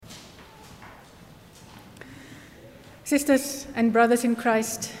Sisters and brothers in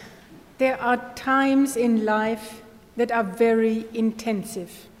Christ, there are times in life that are very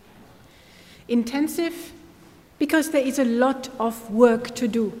intensive. Intensive because there is a lot of work to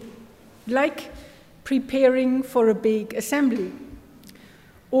do, like preparing for a big assembly.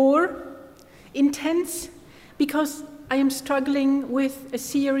 Or intense because I am struggling with a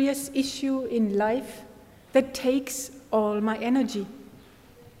serious issue in life that takes all my energy.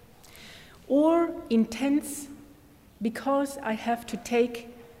 Or intense because I have to take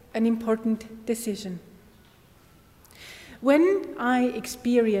an important decision. When I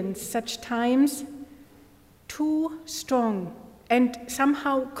experience such times, two strong and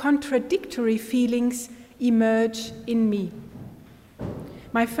somehow contradictory feelings emerge in me.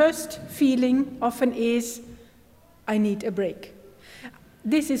 My first feeling often is, I need a break.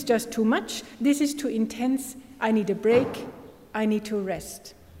 This is just too much, this is too intense, I need a break, I need to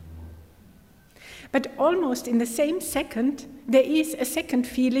rest. But almost in the same second, there is a second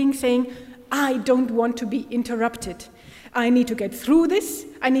feeling saying, I don't want to be interrupted. I need to get through this.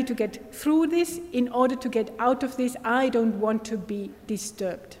 I need to get through this. In order to get out of this, I don't want to be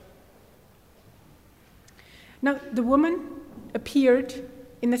disturbed. Now, the woman appeared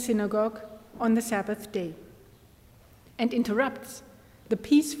in the synagogue on the Sabbath day and interrupts the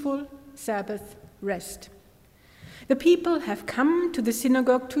peaceful Sabbath rest. The people have come to the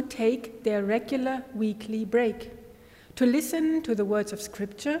synagogue to take their regular weekly break, to listen to the words of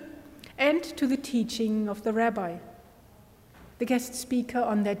Scripture and to the teaching of the rabbi. The guest speaker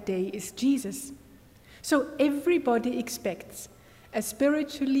on that day is Jesus. So everybody expects a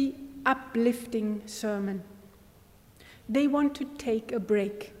spiritually uplifting sermon. They want to take a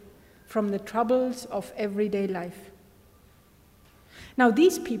break from the troubles of everyday life. Now,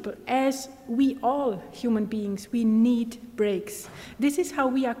 these people, as we all human beings, we need breaks. This is how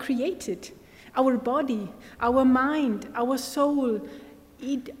we are created. Our body, our mind, our soul,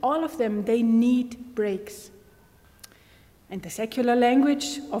 all of them, they need breaks. And the secular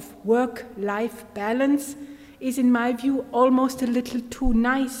language of work-life balance is, in my view, almost a little too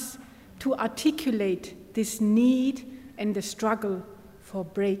nice to articulate this need and the struggle for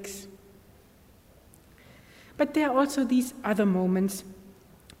breaks. But there are also these other moments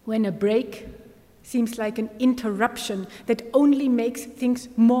when a break seems like an interruption that only makes things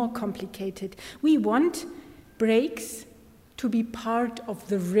more complicated. We want breaks to be part of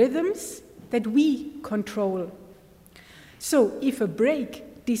the rhythms that we control. So if a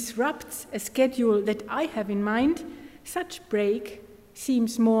break disrupts a schedule that I have in mind, such break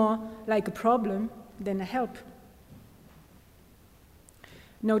seems more like a problem than a help.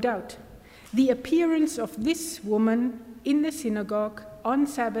 No doubt, the appearance of this woman in the synagogue on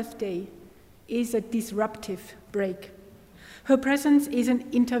Sabbath day is a disruptive break. Her presence is an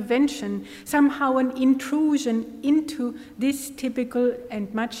intervention, somehow an intrusion into this typical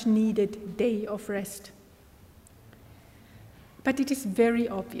and much needed day of rest. But it is very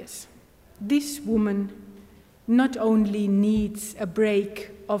obvious. This woman not only needs a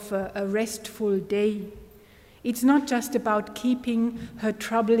break of a restful day. It's not just about keeping her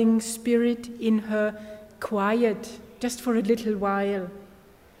troubling spirit in her quiet, just for a little while.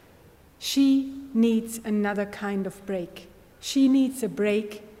 She needs another kind of break. She needs a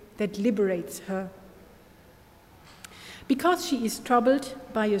break that liberates her. Because she is troubled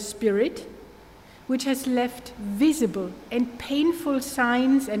by a spirit which has left visible and painful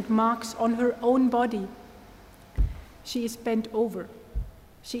signs and marks on her own body. She is bent over.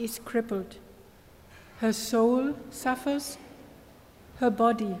 She is crippled. Her soul suffers. Her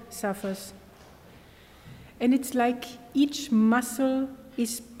body suffers. And it's like each muscle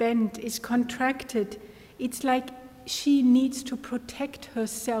is bent, is contracted. It's like she needs to protect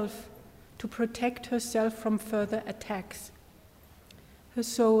herself from further attacks. Her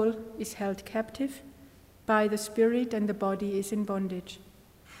soul is held captive by the spirit and the body is in bondage.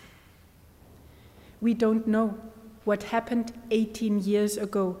 We don't know what happened 18 years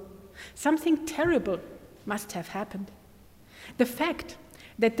ago. Something terrible must have happened. The fact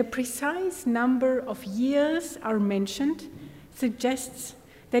that the precise number of years are mentioned suggests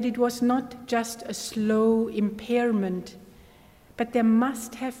that it was not just a slow impairment, but there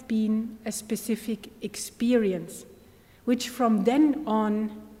must have been a specific experience which from then on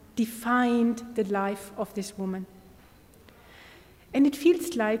defined the life of this woman. And it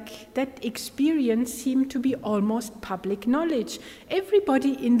feels like that experience seemed to be almost public knowledge.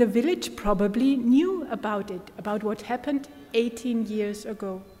 Everybody in the village probably knew about it, about what happened 18 years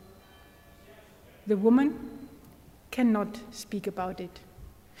ago. The woman cannot speak about it.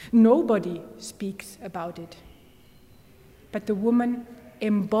 Nobody speaks about it. But the woman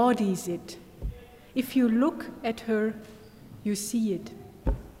embodies it. If you look at her, you see it.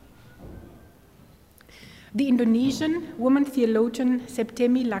 The Indonesian woman theologian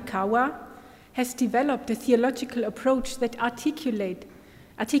Septemi Lakawa has developed a theological approach that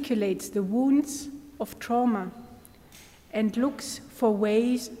articulates the wounds of trauma and looks for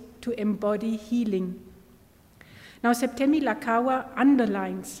ways to embody healing. Now, Septemi Lakawa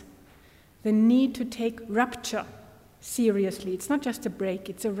underlines the need to take rupture seriously. It's not just a break,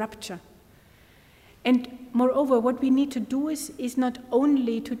 it's a rupture. And moreover, what we need to do is not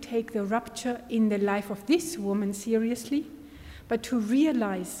only to take the rupture in the life of this woman seriously, but to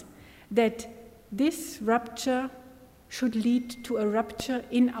realize that this rupture should lead to a rupture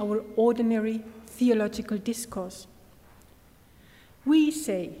in our ordinary theological discourse. We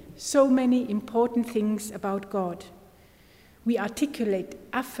say so many important things about God. We articulate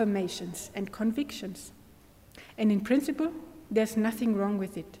affirmations and convictions. And in principle, there's nothing wrong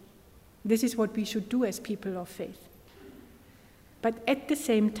with it. This is what we should do as people of faith. But at the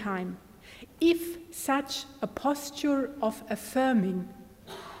same time, if such a posture of affirming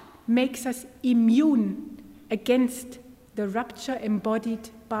makes us immune against the rupture embodied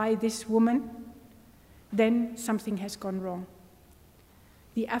by this woman, then something has gone wrong.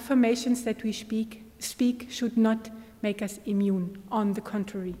 The affirmations that we speak should not make us immune. On the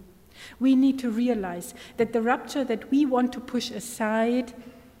contrary, we need to realize that the rupture that we want to push aside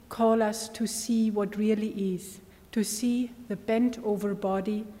call us to see what really is, to see the bent over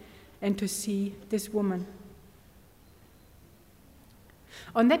body and to see this woman.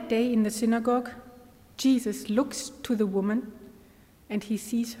 On that day in the synagogue, Jesus looks to the woman and he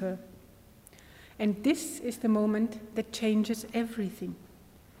sees her. And this is the moment that changes everything.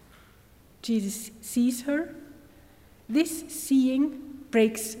 Jesus sees her. This seeing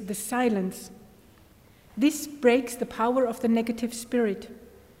breaks the silence. This breaks the power of the negative spirit.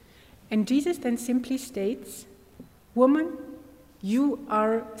 And Jesus then simply states, "Woman, you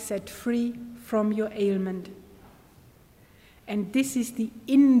are set free from your ailment." And this is the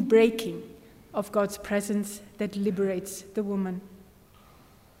inbreaking of God's presence that liberates the woman.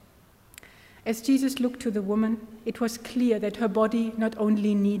 As Jesus looked to the woman, it was clear that her body not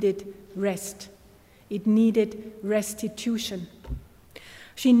only needed rest, it needed restitution.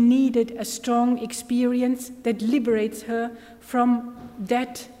 She needed a strong experience that liberates her from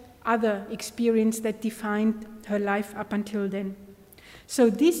that other experience that defined her life up until then. So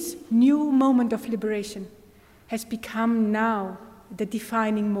this new moment of liberation has become now the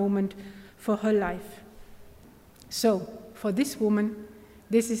defining moment for her life. So, for this woman,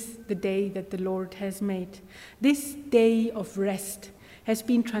 this is the day that the Lord has made. This day of rest has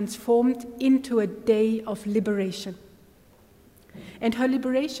been transformed into a day of liberation. And her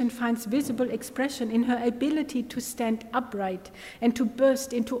liberation finds visible expression in her ability to stand upright and to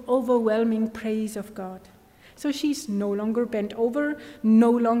burst into overwhelming praise of God. So she's no longer bent over,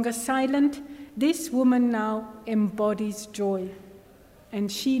 no longer silent. This woman now embodies joy, and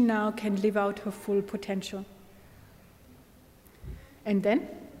she now can live out her full potential. And then,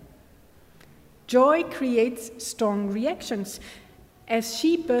 joy creates strong reactions. As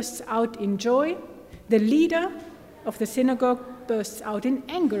she bursts out in joy, the leader of the synagogue bursts out in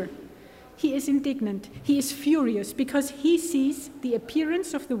anger. He is indignant. He is furious because he sees the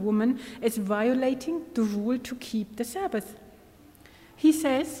appearance of the woman as violating the rule to keep the Sabbath. He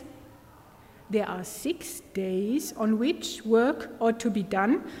says, "There are 6 days on which work ought to be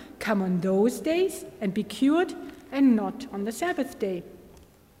done. Come on those days and be cured, and not on the Sabbath day."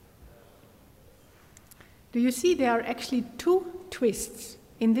 Do you see there are actually 2 twists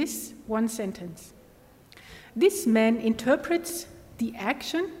in this one sentence? This man interprets the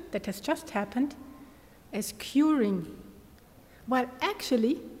action that has just happened as curing, while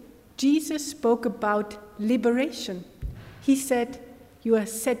actually Jesus spoke about liberation. He said, "You are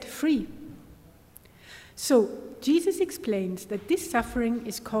set free." So Jesus explains that this suffering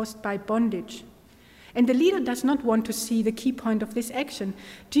is caused by bondage. And the leader does not want to see the key point of this action.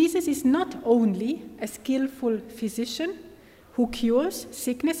 Jesus is not only a skillful physician who cures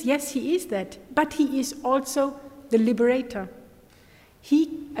sickness, yes, he is that, but he is also the liberator.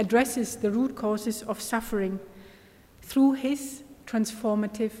 He addresses the root causes of suffering through his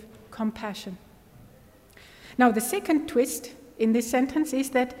transformative compassion. Now, the second twist in this sentence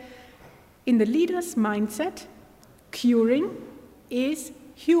is that in the leader's mindset, curing is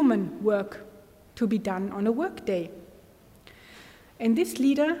human work to be done on a work day. And this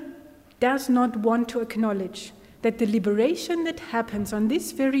leader does not want to acknowledge that the liberation that happens on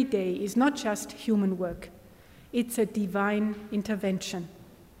this very day is not just human work. It's a divine intervention.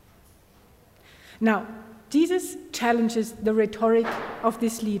 Now, Jesus challenges the rhetoric of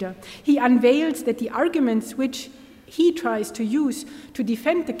this leader. He unveils that the arguments which he tries to use to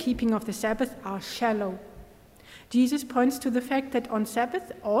defend the keeping of the Sabbath are shallow. Jesus points to the fact that on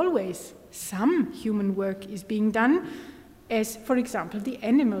Sabbath always some human work is being done, as, for example, the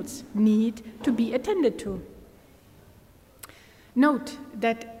animals need to be attended to. Note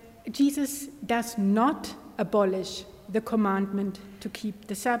that Jesus does not abolish the commandment to keep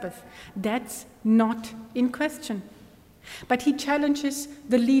the Sabbath. That's not in question. But he challenges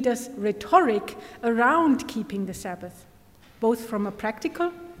the leader's rhetoric around keeping the Sabbath, both from a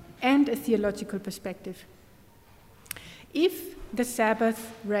practical and a theological perspective. If the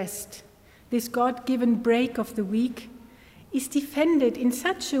Sabbath rest, this God-given break of the week, is defended in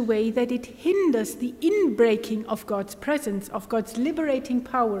such a way that it hinders the inbreaking of God's presence, of God's liberating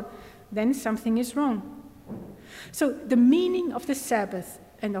power, then something is wrong. So the meaning of the Sabbath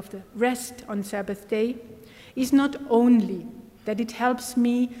and of the rest on Sabbath day is not only that it helps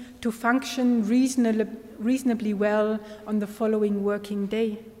me to function reasonably well on the following working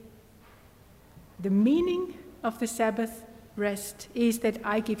day. The meaning of the Sabbath rest is that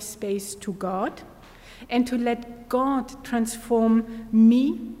I give space to God and to let God transform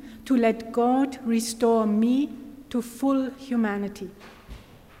me, to let God restore me to full humanity.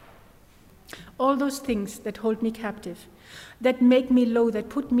 All those things that hold me captive, that make me low, that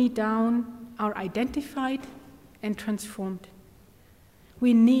put me down, are identified and transformed.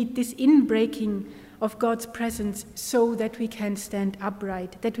 We need this inbreaking of God's presence so that we can stand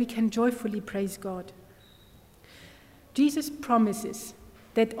upright, that we can joyfully praise God. Jesus promises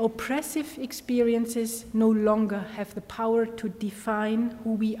that oppressive experiences no longer have the power to define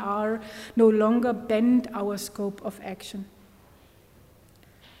who we are, no longer bend our scope of action.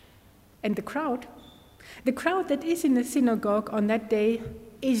 And the crowd that is in the synagogue on that day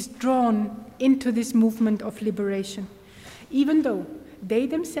is drawn into this movement of liberation, even though they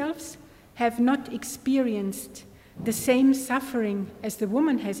themselves have not experienced the same suffering as the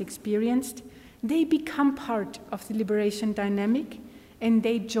woman has experienced. They become part of the liberation dynamic, and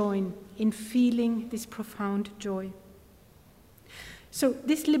they join in feeling this profound joy. So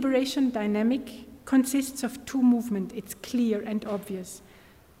this liberation dynamic consists of two movements. It's clear and obvious.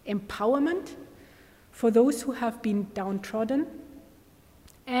 Empowerment for those who have been downtrodden,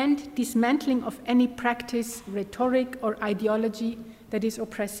 and dismantling of any practice, rhetoric, or ideology that is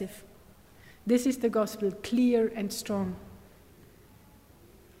oppressive. This is the gospel, clear and strong.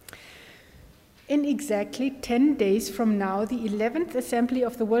 In exactly 10 days from now, the 11th Assembly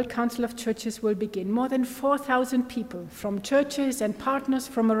of the World Council of Churches will begin. More than 4,000 people from churches and partners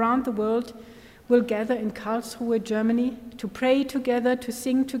from around the world will gather in Karlsruhe, Germany, to pray together, to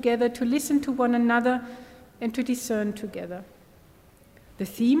sing together, to listen to one another, and to discern together. The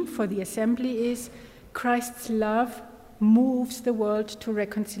theme for the assembly is Christ's love moves the world to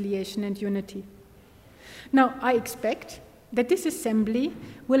reconciliation and unity. Now, I expect that this assembly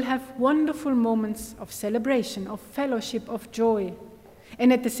will have wonderful moments of celebration, of fellowship, of joy.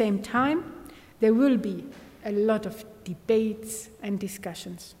 And at the same time, there will be a lot of debates and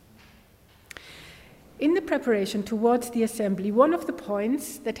discussions. In the preparation towards the assembly, one of the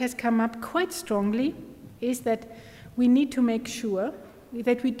points that has come up quite strongly is that we need to make sure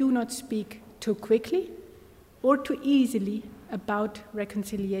that we do not speak too quickly or too easily about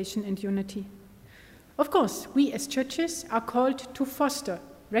reconciliation and unity. Of course, we as churches are called to foster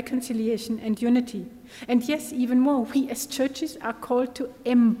reconciliation and unity. And yes, even more, we as churches are called to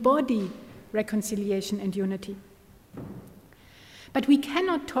embody reconciliation and unity. But we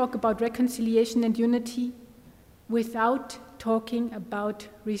cannot talk about reconciliation and unity without talking about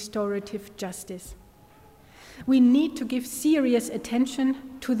restorative justice. We need to give serious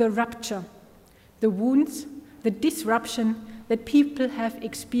attention to the rupture, the wounds, the disruption that people have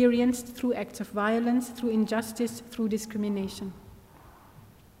experienced through acts of violence, through injustice, through discrimination.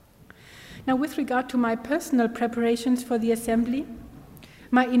 Now, with regard to my personal preparations for the assembly,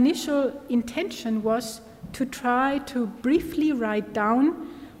 my initial intention was to try to briefly write down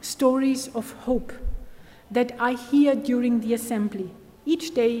stories of hope that I hear during the assembly,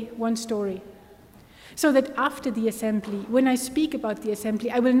 each day one story, so that after the assembly, when I speak about the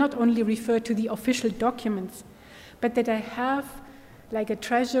assembly, I will not only refer to the official documents, but that I have, like a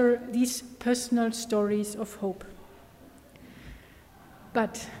treasure, these personal stories of hope.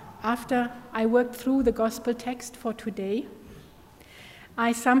 But after I worked through the gospel text for today,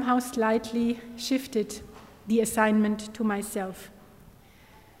 I somehow slightly shifted the assignment to myself.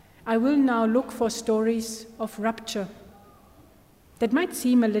 I will now look for stories of rupture, That might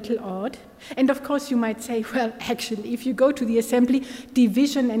seem a little odd. And of course you might say, well, actually, if you go to the assembly,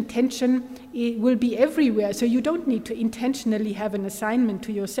 division and tension will be everywhere, so you don't need to intentionally have an assignment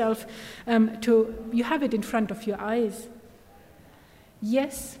to yourself. You have it in front of your eyes.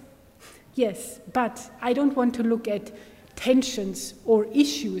 Yes, but I don't want to look at tensions or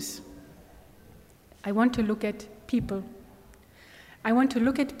issues. I want to look at people. I want to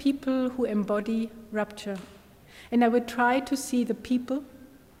look at people who embody rupture. And I will try to see the people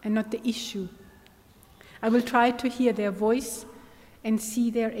and not the issue. I will try to hear their voice and see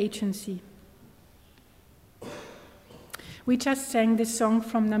their agency. We just sang this song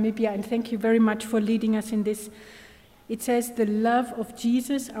from Namibia, and thank you very much for leading us in this. It says, the love of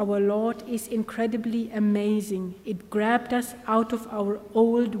Jesus, our Lord, is incredibly amazing. It grabbed us out of our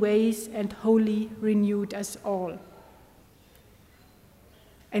old ways and wholly renewed us all.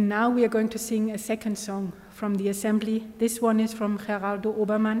 And now we are going to sing a second song from the assembly. This one is from Gerardo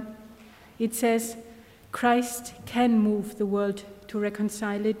Obermann. It says, Christ can move the world to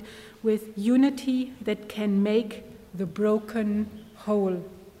reconcile it with unity that can make the broken whole.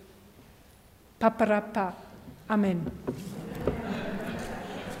 Paparapa. Amen.